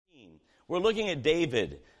We're looking at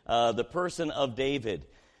David, the person of David.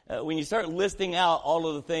 When you start listing out all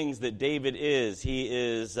of the things that David is,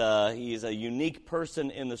 he's a unique person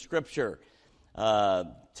in the Scripture.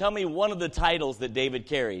 Tell me one of the titles that David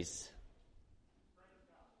carries.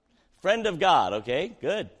 Friend of God. Okay,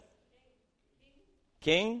 good.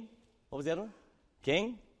 King. What was the other one?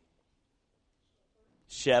 King.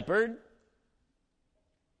 Shepherd.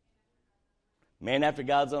 Man after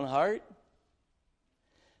God's own heart.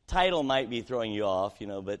 Title might be throwing you off,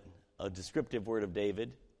 but a descriptive word of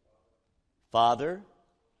David. Father.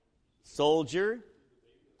 Soldier.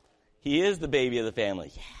 He is the baby of the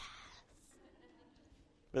family. Yes.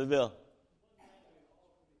 Brother Bill.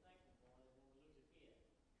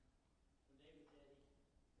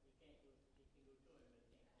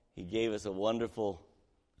 He gave us a wonderful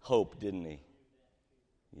hope, didn't he?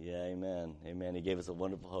 Yeah, amen. Amen. He gave us a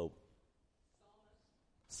wonderful hope.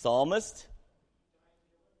 Psalmist.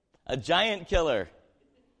 A giant killer.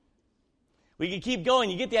 We could keep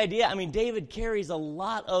going. You get the idea? I mean, David carries a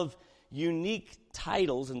lot of unique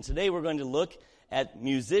titles, and today we're going to look at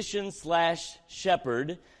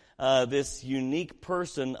musician/shepherd, this unique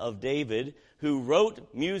person of David who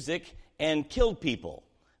wrote music and killed people.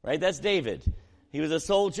 Right? That's David. He was a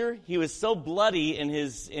soldier. He was so bloody in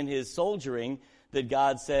his soldiering that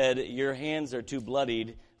God said, "Your hands are too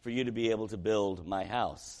bloodied for you to be able to build my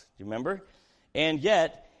house." Do you remember? And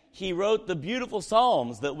yet, he wrote the beautiful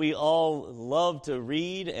Psalms that we all love to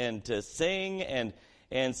read and to sing. And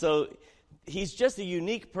so he's just a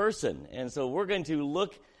unique person. And so we're going to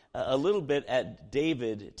look a little bit at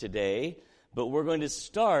David today, but we're going to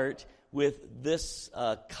start with this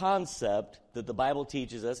concept that the Bible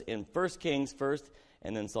teaches us in 1 Kings first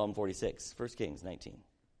and then Psalm 46. 1 Kings 19.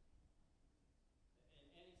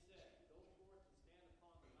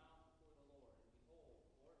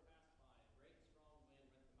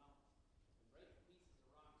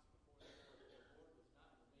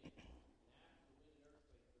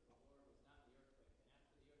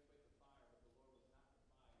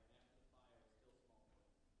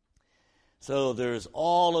 So there's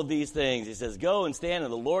all of these things. He says, go and stand,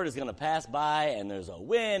 and the Lord is going to pass by, and there's a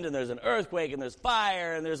wind, and there's an earthquake, and there's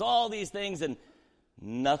fire, and there's all these things, and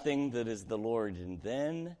nothing that is the Lord. And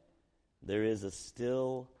then there is a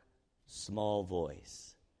still small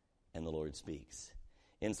voice, and the Lord speaks.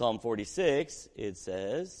 In Psalm 46, it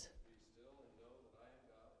says,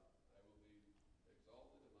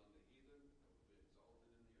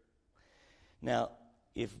 now,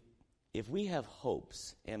 if we have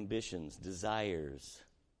hopes, ambitions, desires,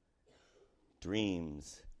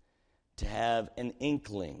 dreams, to have an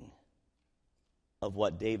inkling of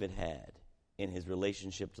what David had in his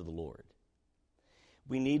relationship to the Lord,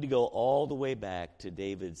 we need to go all the way back to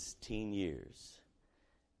David's teen years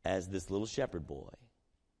as this little shepherd boy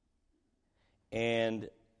and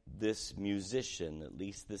this musician, at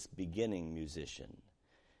least this beginning musician.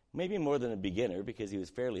 Maybe more than a beginner, because he was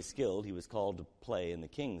fairly skilled. He was called to play in the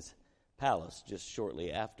king's palace just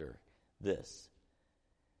shortly after this.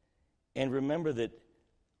 And remember that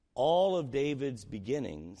all of David's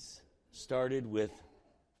beginnings started with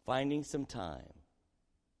finding some time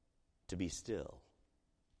to be still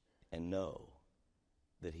and know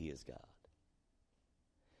that he is God.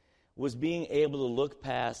 Was being able to look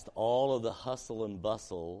past all of the hustle and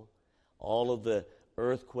bustle, all of the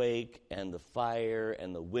earthquake and the fire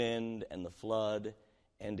and the wind and the flood,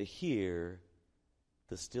 and to hear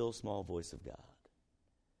the still small voice of God.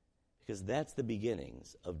 Because that's the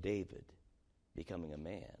beginnings of David becoming a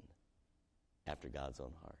man after God's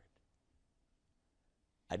own heart.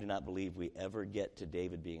 I do not believe we ever get to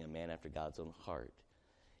David being a man after God's own heart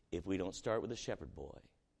if we don't start with a shepherd boy,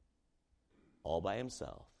 all by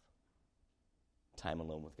himself, time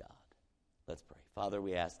alone with God. Let's pray. Father,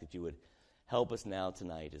 we ask that you would help us now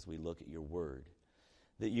tonight as we look at your word,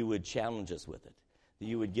 that you would challenge us with it, that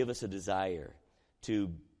you would give us a desire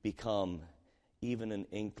to become even an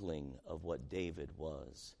inkling of what David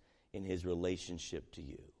was in his relationship to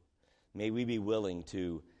you. May we be willing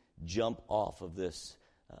to jump off of this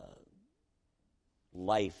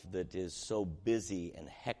life that is so busy and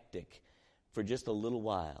hectic for just a little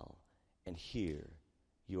while and hear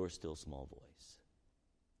your still small voice.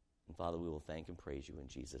 And Father, we will thank and praise you. In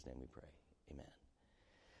Jesus' name we pray. Amen.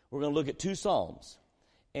 We're going to look at two Psalms.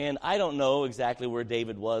 And I don't know exactly where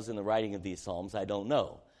David was in the writing of these Psalms. I don't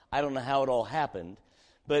know. I don't know how it all happened.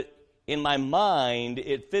 But in my mind,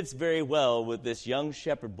 it fits very well with this young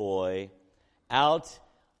shepherd boy out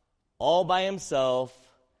all by himself,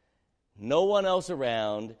 no one else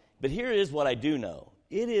around. But here is what I do know.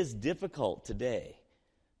 It is difficult today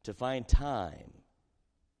to find time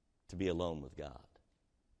to be alone with God.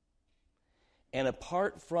 And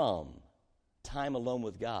apart from time alone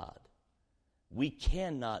with God, we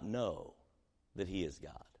cannot know that he is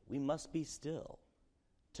God. We must be still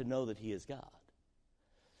to know that he is God.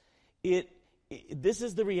 This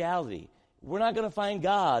is the reality. We're not going to find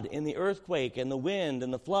God in the earthquake and the wind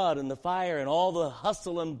and the flood and the fire and all the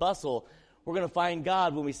hustle and bustle. We're going to find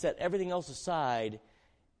God when we set everything else aside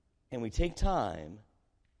and we take time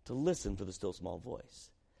to listen for the still small voice.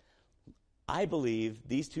 I believe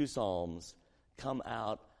these two psalms come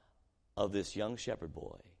out of this young shepherd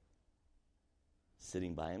boy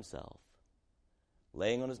sitting by himself,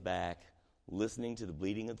 laying on his back, listening to the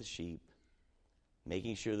bleating of the sheep,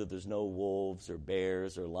 making sure that there's no wolves or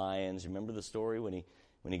bears or lions. Remember the story when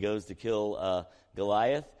he goes to kill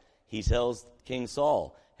Goliath? He tells King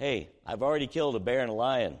Saul, "Hey, I've already killed a bear and a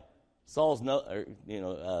lion.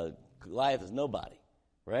 Goliath is nobody,"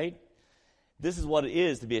 right? This is what it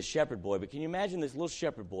is to be a shepherd boy. But can you imagine this little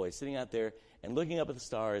shepherd boy sitting out there and looking up at the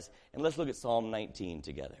stars? And let's look at Psalm 19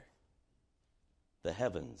 together. The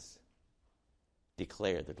heavens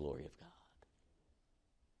declare the glory of God.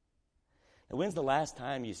 Now, when's the last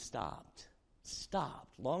time you stopped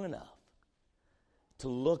long enough to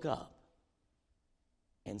look up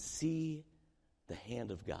and see the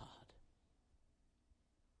hand of God?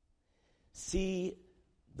 See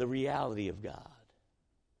the reality of God.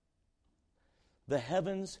 The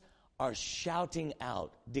heavens are shouting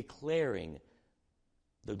out, declaring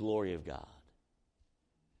the glory of God.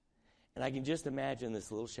 And I can just imagine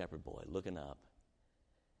this little shepherd boy looking up,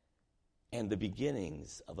 and the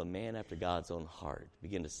beginnings of a man after God's own heart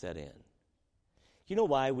begin to set in. You know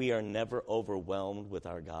why we are never overwhelmed with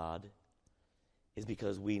our God? Is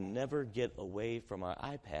because we never get away from our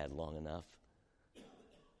iPad long enough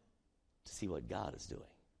to see what God is doing.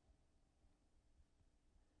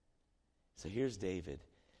 So here's David.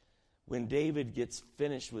 When David gets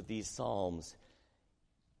finished with these psalms,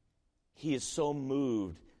 he is so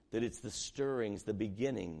moved that it's the stirrings, the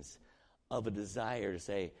beginnings of a desire to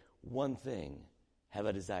say, one thing have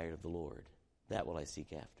I desired of the Lord, that will I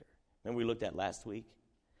seek after. Remember we looked at last week?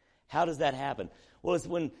 How does that happen? Well, it's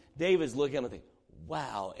when David's looking at it and thinking,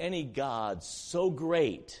 wow, any God so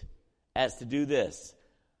great as to do this,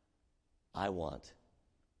 I want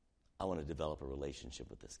to develop a relationship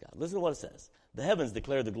with this God. Listen to what it says. The heavens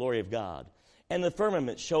declare the glory of God, and the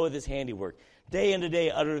firmament showeth his handiwork. Day unto day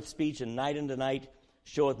uttereth speech, and night unto night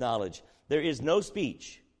showeth knowledge. There is no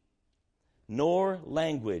speech, nor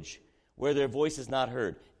language, where their voice is not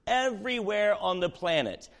heard. Everywhere on the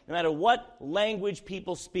planet, no matter what language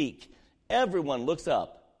people speak, everyone looks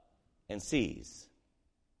up and sees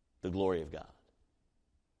the glory of God.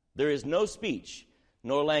 There is no speech,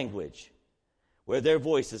 nor language, where their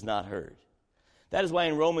voice is not heard. That is why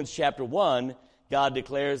in Romans chapter 1, God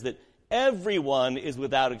declares that everyone is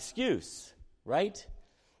without excuse, right?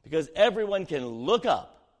 Because everyone can look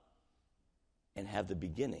up and have the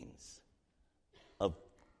beginnings of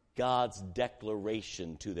God's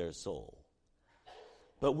declaration to their soul.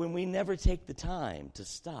 But when we never take the time to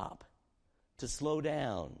stop, to slow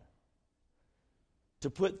down, to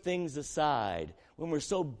put things aside, when we're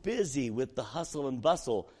so busy with the hustle and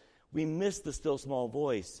bustle, we miss the still small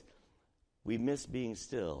voice. We miss being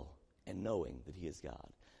still and knowing that he is God.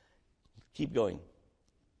 Keep going.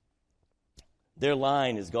 Their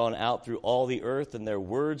line is gone out through all the earth, and their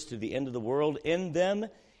words to the end of the world. In them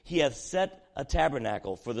he hath set a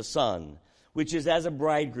tabernacle for the sun, which is as a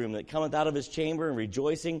bridegroom that cometh out of his chamber and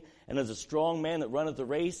rejoicing, and as a strong man that runneth the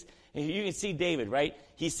race. And you can see David, right?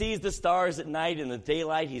 He sees the stars at night, and in the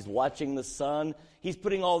daylight he's watching the sun. He's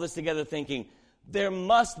putting all this together thinking, there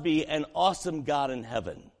must be an awesome God in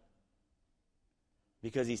heaven,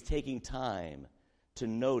 because he's taking time to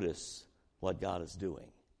notice what God is doing,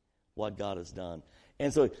 what God has done.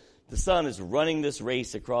 And so the sun is running this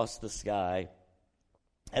race across the sky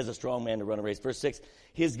as a strong man to run a race. Verse 6,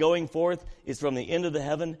 his going forth is from the end of the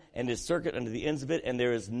heaven, and his circuit unto the ends of it, and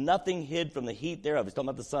there is nothing hid from the heat thereof. He's talking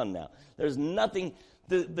about the sun now. There's nothing.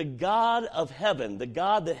 The God of heaven, the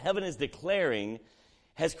God that heaven is declaring,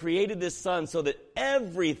 has created this sun so that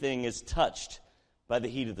everything is touched by the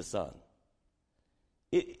heat of the sun.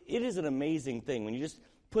 It is an amazing thing when you just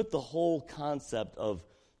put the whole concept of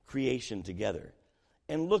creation together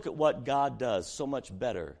and look at what God does so much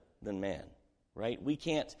better than man, right? We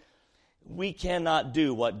cannot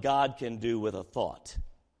do what God can do with a thought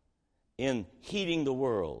in heating the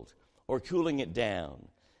world or cooling it down.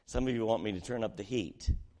 Some of you want me to turn up the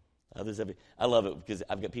heat. Others have, I love it because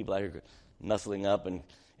I've got people out here nuzzling up, and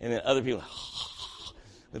then other people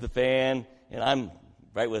with the fan, and I'm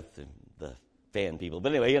right with the fan people.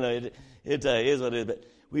 But anyway, it is what it is. But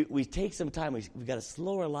we take some time. We've got to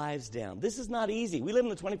slow our lives down. This is not easy. We live in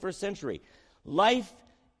the 21st century. Life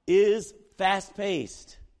is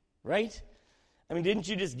fast-paced, right? I mean, didn't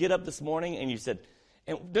you just get up this morning and you said,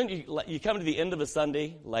 and don't you come to the end of a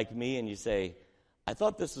Sunday like me and you say, I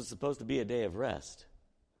thought this was supposed to be a day of rest,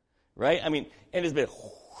 right? I mean, and it's been,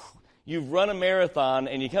 you've run a marathon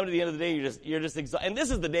and you come to the end of the day, you're just exhausted. And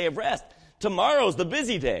this is the day of rest. Tomorrow's the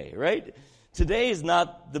busy day, right? Today is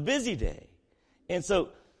not the busy day. And so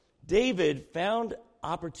David found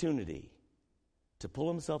opportunity to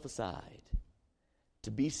pull himself aside,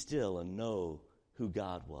 to be still and know who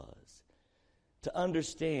God was, to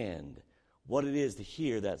understand what it is to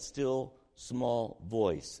hear that still small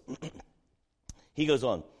voice. He goes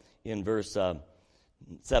on in verse 7.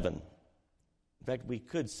 In fact, we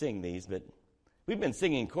could sing these, but we've been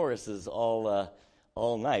singing choruses all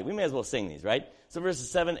night. We may as well sing these, right? So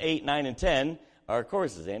verses 7, 8, 9, and 10 are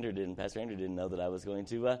choruses. Pastor Andrew didn't know that I was going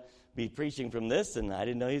to be preaching from this, and I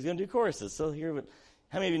didn't know he was going to do choruses. So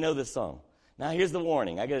how many of you know this song? Now, here's the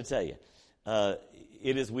warning. I got to tell you,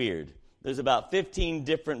 it is weird. There's about 15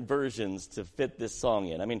 different versions to fit this song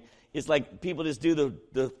in. I mean, it's like people just do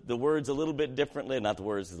the words a little bit differently. Not the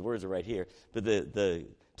words, because the words are right here, but the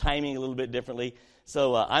timing a little bit differently.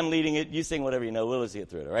 So I'm leading it. You sing whatever you know. We'll just get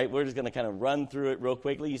through it, all right? We're just going to kind of run through it real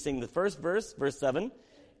quickly. You sing the first verse, verse 7,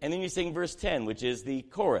 and then you sing verse 10, which is the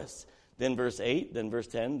chorus. Then verse 8, then verse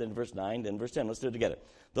 10, then verse 9, then verse 10. Let's do it together.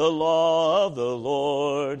 The law of the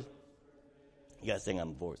Lord. You got to sing on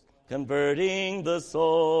the voice. Converting the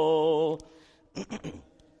soul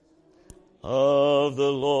of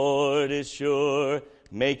the Lord is sure,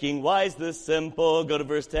 making wise the simple. Go to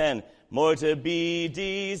verse 10. More to be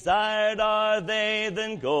desired are they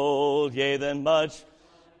than gold, yea, than much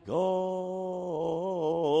gold.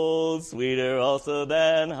 Sweeter also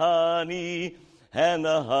than honey, and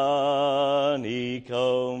the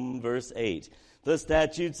honeycomb. Verse 8. The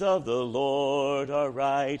statutes of the Lord are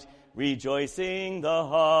right, rejoicing the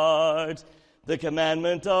heart. The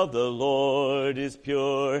commandment of the Lord is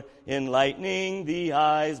pure, enlightening the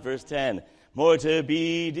eyes. Verse 10. More to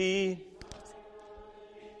be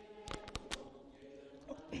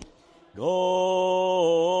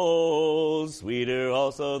gold, sweeter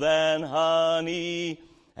also than honey,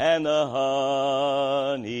 and the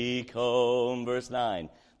honeycomb. Verse 9.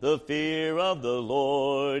 The fear of the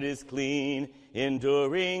Lord is clean,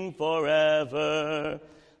 enduring forever.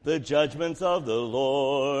 The judgments of the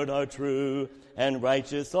Lord are true and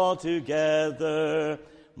righteous altogether.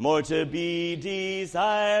 More to be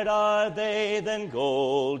desired are they than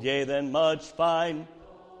gold, yea, than much fine.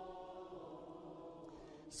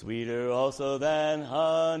 Sweeter also than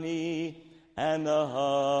honey, and the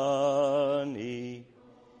honey.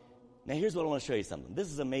 Now here's what I want to show you something.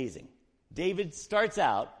 This is amazing. David starts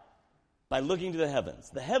out by looking to the heavens.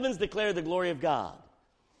 The heavens declare the glory of God.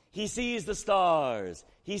 He sees the stars.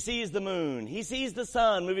 He sees the moon. He sees the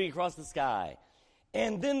sun moving across the sky.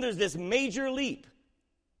 And then there's this major leap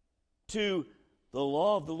to the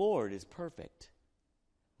law of the Lord is perfect.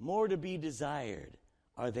 More to be desired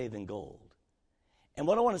are they than gold. And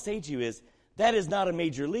what I want to say to you is that is not a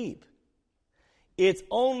major leap. It's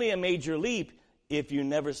only a major leap if you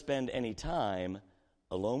never spend any time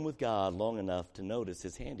alone with God long enough to notice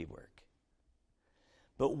his handiwork.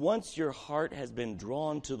 But once your heart has been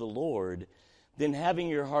drawn to the Lord, then having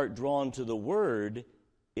your heart drawn to the Word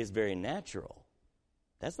is very natural.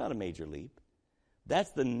 That's not a major leap.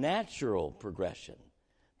 That's the natural progression.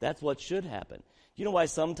 That's what should happen. You know why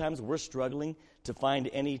sometimes we're struggling to find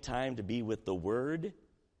any time to be with the Word?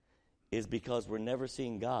 Is because we're never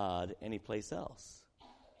seeing God anyplace else.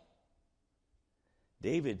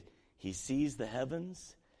 David, he sees the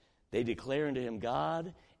heavens. They declare unto him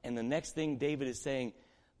God. And the next thing David is saying,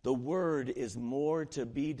 the Word is more to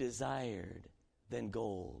be desired than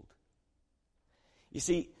gold. You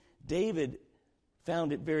see, David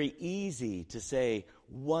found it very easy to say,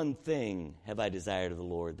 one thing have I desired of the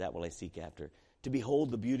Lord, that will I seek after, to behold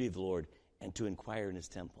the beauty of the Lord and to inquire in his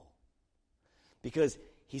temple. Because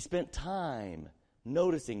he spent time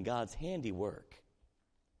noticing God's handiwork.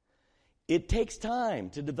 It takes time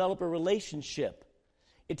to develop a relationship.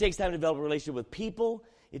 It takes time to develop a relationship with people.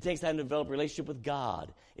 It takes time to develop a relationship with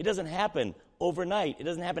God. It doesn't happen overnight. It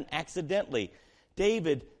doesn't happen accidentally.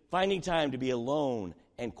 David finding time to be alone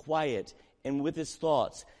and quiet and with his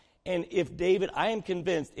thoughts. And I am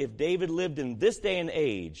convinced, if David lived in this day and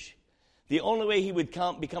age, the only way he would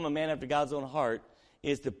become a man after God's own heart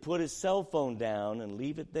is to put his cell phone down and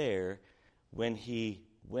leave it there when he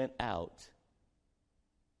went out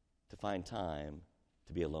to find time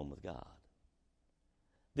to be alone with God.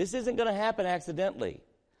 This isn't going to happen accidentally.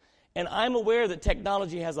 And I'm aware that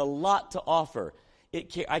technology has a lot to offer.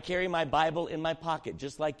 I carry my Bible in my pocket,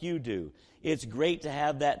 just like you do. It's great to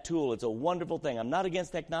have that tool. It's a wonderful thing. I'm not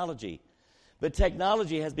against technology. But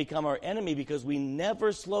technology has become our enemy because we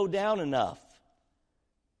never slow down enough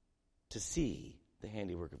to see the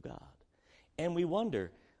handiwork of God. And we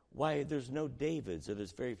wonder why there's no Davids, or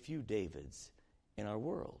there's very few Davids in our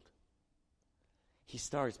world. He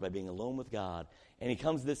starts by being alone with God, and he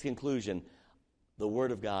comes to this conclusion: the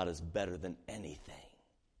Word of God is better than anything,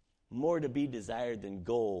 more to be desired than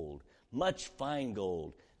gold, much fine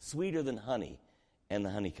gold, sweeter than honey and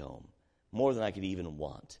the honeycomb, more than I could even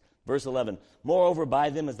want. Verse 11, moreover,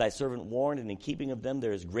 by them is thy servant warned, and in keeping of them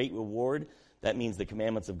there is great reward. That means the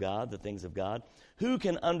commandments of God, the things of God. Who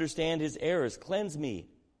can understand his errors? Cleanse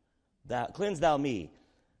thou me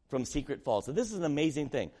from secret faults. So this is an amazing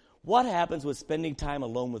thing. What happens with spending time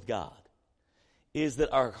alone with God is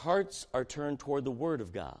that our hearts are turned toward the Word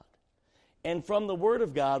of God. And from the Word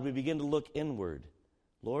of God, we begin to look inward.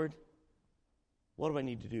 Lord, what do I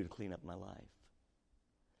need to do to clean up my life?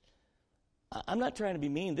 I'm not trying to be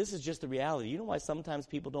mean. This is just the reality. You know why sometimes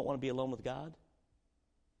people don't want to be alone with God?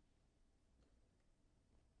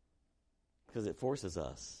 Because it forces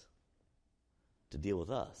us to deal with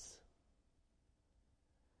us.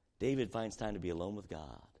 David finds time to be alone with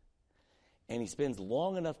God. And he spends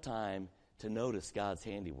long enough time to notice God's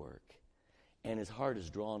handiwork. And his heart is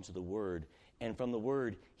drawn to the Word. And from the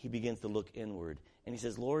Word, he begins to look inward. And he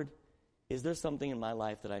says, Lord, is there something in my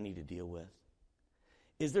life that I need to deal with?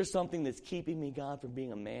 Is there something that's keeping me, God, from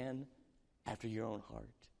being a man after your own heart?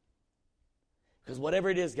 Because whatever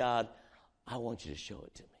it is, God, I want you to show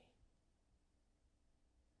it to me.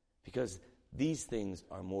 Because these things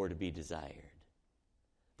are more to be desired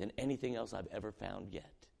than anything else I've ever found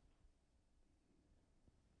yet.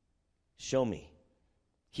 Show me.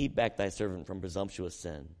 Keep back thy servant from presumptuous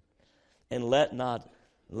sin, and let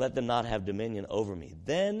them not have dominion over me.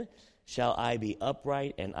 Then shall I be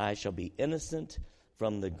upright, and I shall be innocent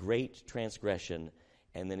from the great transgression.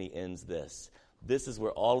 And then he ends this. This is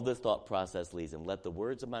where all of this thought process leads him. Let the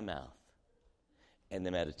words of my mouth and the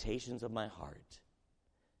meditations of my heart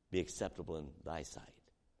be acceptable in thy sight,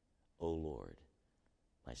 O Lord,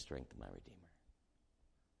 my strength and my Redeemer.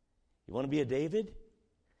 You want to be a David?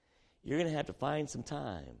 You're going to have to find some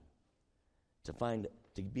time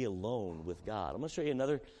to be alone with God. I'm going to show you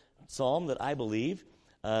another psalm that I believe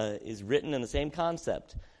is written in the same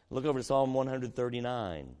concept. Look over to Psalm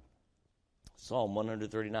 139. Psalm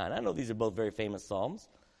 139. I know these are both very famous psalms.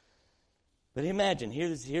 But imagine,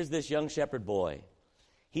 here's this young shepherd boy.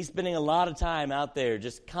 He's spending a lot of time out there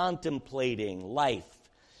just contemplating life.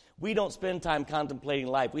 We don't spend time contemplating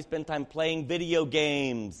life. We spend time playing video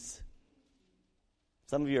games.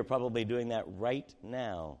 Some of you are probably doing that right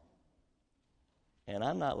now. And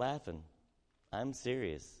I'm not laughing. I'm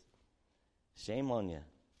serious. Shame on you.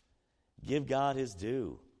 Give God his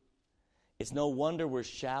due. It's no wonder we're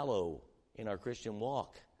shallow in our Christian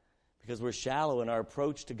walk, because we're shallow in our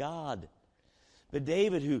approach to God. But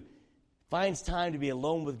David, who finds time to be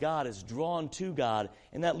alone with God, is drawn to God,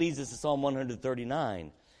 and that leads us to Psalm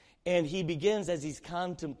 139. And he begins as he's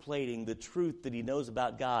contemplating the truth that he knows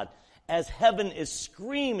about God, as heaven is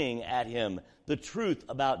screaming at him the truth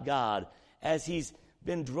about God, as he's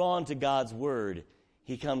been drawn to God's word,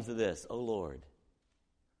 he comes to this: O Lord,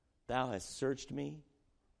 thou hast searched me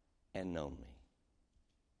and known me.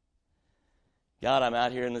 God, I'm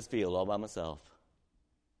out here in this field all by myself,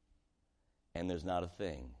 and there's not a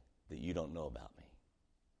thing that you don't know about me.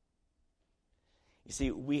 You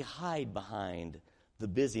see, we hide behind the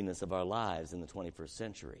busyness of our lives in the 21st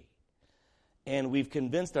century, and we've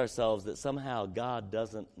convinced ourselves that somehow God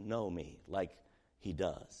doesn't know me like he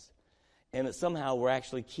does, and that somehow we're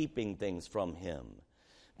actually keeping things from him.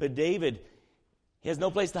 But David, he has no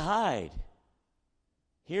place to hide.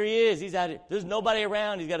 Here he is. He's out here. There's nobody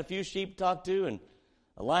around. He's got a few sheep to talk to and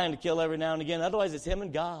a lion to kill every now and again. Otherwise, it's him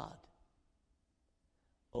and God.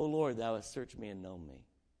 O Lord, thou hast searched me and known me.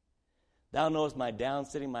 Thou knowest my down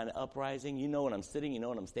sitting, my uprising. You know when I'm sitting. You know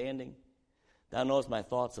when I'm standing. Thou knowest my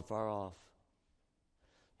thoughts afar off.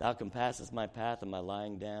 Thou compassest my path and my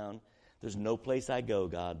lying down. There's no place I go,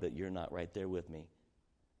 God, that you're not right there with me.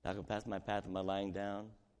 Thou compassest my path and my lying down.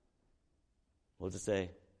 What does it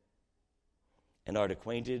say? And art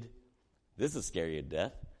acquainted, this is scary to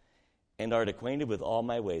death, and art acquainted with all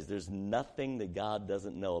my ways. There's nothing that God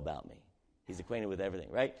doesn't know about me. He's acquainted with everything,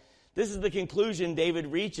 right? This is the conclusion David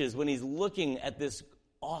reaches when he's looking at this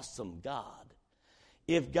awesome God.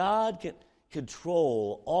 If God can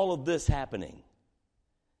control all of this happening,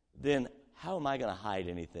 then how am I going to hide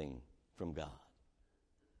anything from God?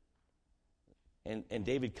 And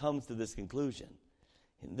David comes to this conclusion.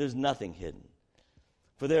 There's nothing hidden.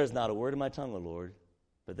 For there is not a word in my tongue, O Lord,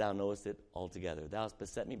 but thou knowest it altogether. Thou hast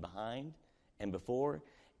beset me behind and before,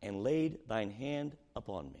 and laid thine hand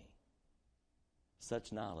upon me.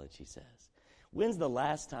 Such knowledge, he says. When's the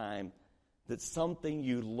last time that something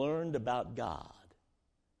you learned about God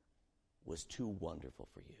was too wonderful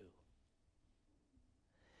for you?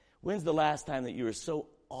 When's the last time that you were so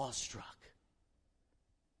awestruck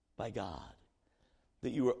by God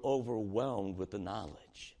that you were overwhelmed with the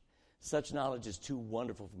knowledge? Such knowledge is too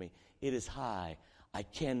wonderful for me. It is high. I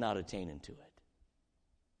cannot attain into it.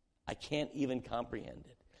 I can't even comprehend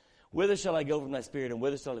it. Whither shall I go from thy spirit, and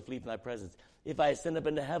whither shall I flee from thy presence? If I ascend up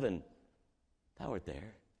into heaven, thou art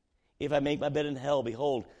there. If I make my bed in hell,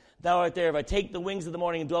 behold, thou art there. If I take the wings of the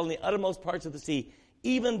morning and dwell in the uttermost parts of the sea,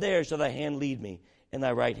 even there shall thy hand lead me, and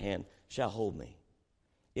thy right hand shall hold me.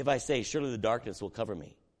 If I say, surely the darkness will cover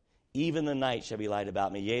me, even the night shall be light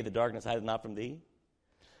about me. Yea, the darkness hideth not from thee.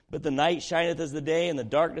 But the night shineth as the day, and the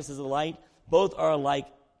darkness as the light. Both are alike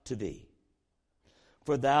to thee.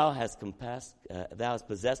 For thou hast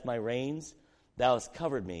possessed my reins. Thou hast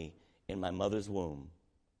covered me in my mother's womb.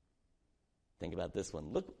 Think about this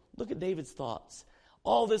one. Look at David's thoughts.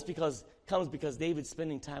 All this comes because David's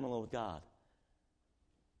spending time alone with God.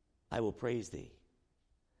 I will praise thee,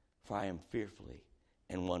 for I am fearfully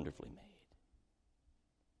and wonderfully made.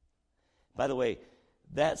 By the way,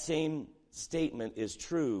 that same statement is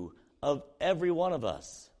true of every one of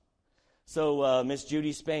us. So Miss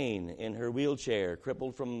Judy Spain, in her wheelchair,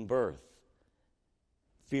 crippled from birth,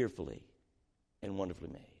 fearfully and wonderfully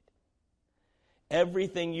made.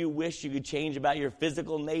 Everything you wish you could change about your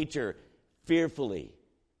physical nature, fearfully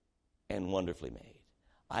and wonderfully made.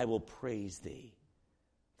 I will praise thee,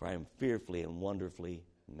 for I am fearfully and wonderfully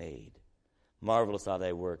made. Marvelous are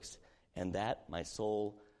thy works, and that my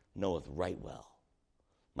soul knoweth right well.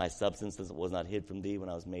 My substance was not hid from thee when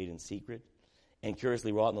I was made in secret, and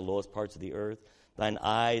curiously wrought in the lowest parts of the earth. Thine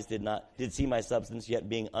eyes did see my substance, yet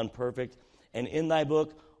being unperfect. And in thy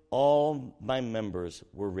book all my members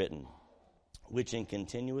were written, which in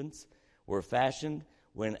continuance were fashioned,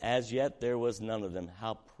 when as yet there was none of them.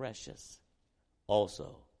 How precious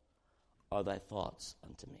also are thy thoughts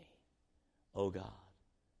unto me, O God.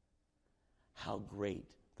 How great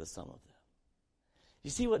the sum of them. You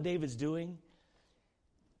see what David's doing?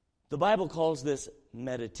 The Bible calls this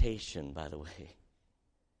meditation, by the way.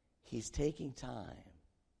 He's taking time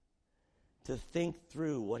to think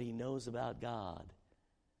through what he knows about God.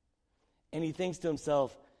 And he thinks to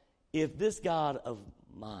himself, if this God of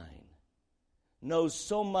mine knows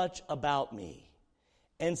so much about me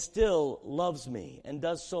and still loves me and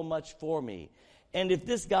does so much for me, and if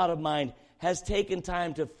this God of mine has taken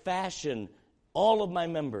time to fashion all of my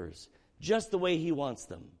members just the way he wants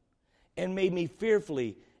them and made me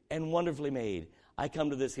fearfully and wonderfully made, I come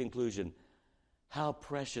to this conclusion: how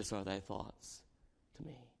precious are thy thoughts to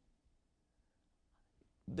me.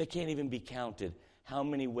 They can't even be counted how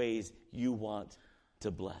many ways you want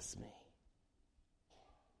to bless me.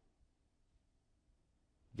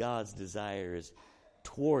 God's desire is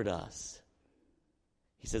toward us.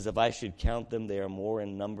 He says, if I should count them, they are more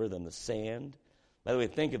in number than the sand. By the way,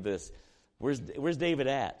 think of this. Where's David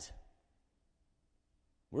at?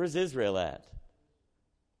 Where's Israel at?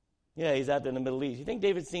 Yeah, he's out there in the Middle East. You think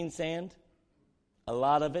David's seen sand? A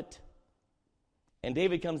lot of it. And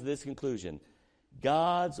David comes to this conclusion: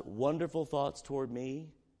 God's wonderful thoughts toward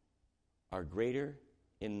me are greater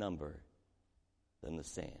in number than the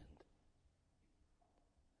sand.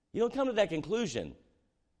 You don't come to that conclusion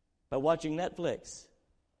by watching Netflix.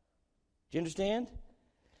 Do you understand?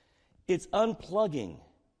 It's unplugging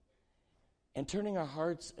and turning our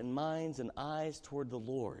hearts and minds and eyes toward the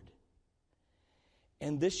Lord.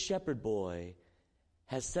 And this shepherd boy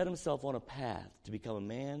has set himself on a path to become a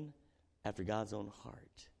man after God's own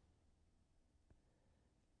heart,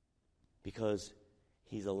 because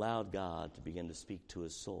he's allowed God to begin to speak to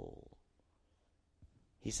his soul.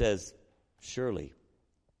 He says, surely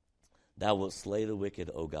thou wilt slay the wicked,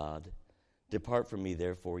 O God. Depart from me,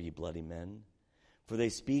 therefore, ye bloody men. For they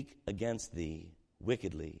speak against thee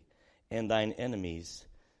wickedly, and thine enemies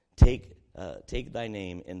take thy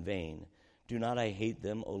name in vain. Do not I hate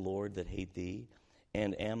them, O Lord, that hate thee?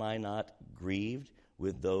 And am I not grieved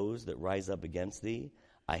with those that rise up against thee?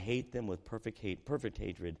 I hate them with perfect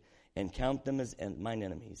hatred, and count them as mine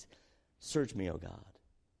enemies. Search me, O God,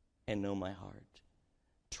 and know my heart.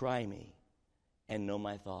 Try me, and know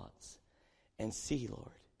my thoughts. And see,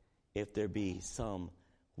 Lord, if there be some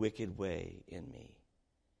wicked way in me,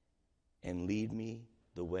 and lead me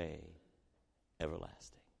the way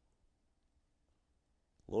everlasting.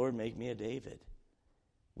 Lord, make me a David.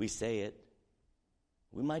 We say it.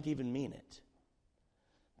 We might even mean it.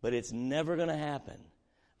 But it's never going to happen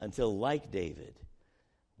until, like David,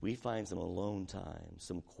 we find some alone time,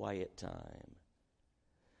 some quiet time.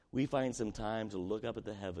 We find some time to look up at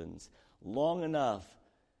the heavens long enough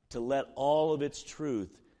to let all of its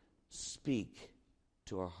truth speak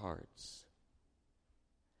to our hearts.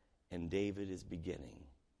 And David is beginning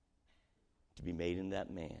to be made in that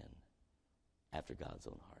man after God's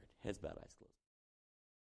own heart. Heads bowed, eyes closed.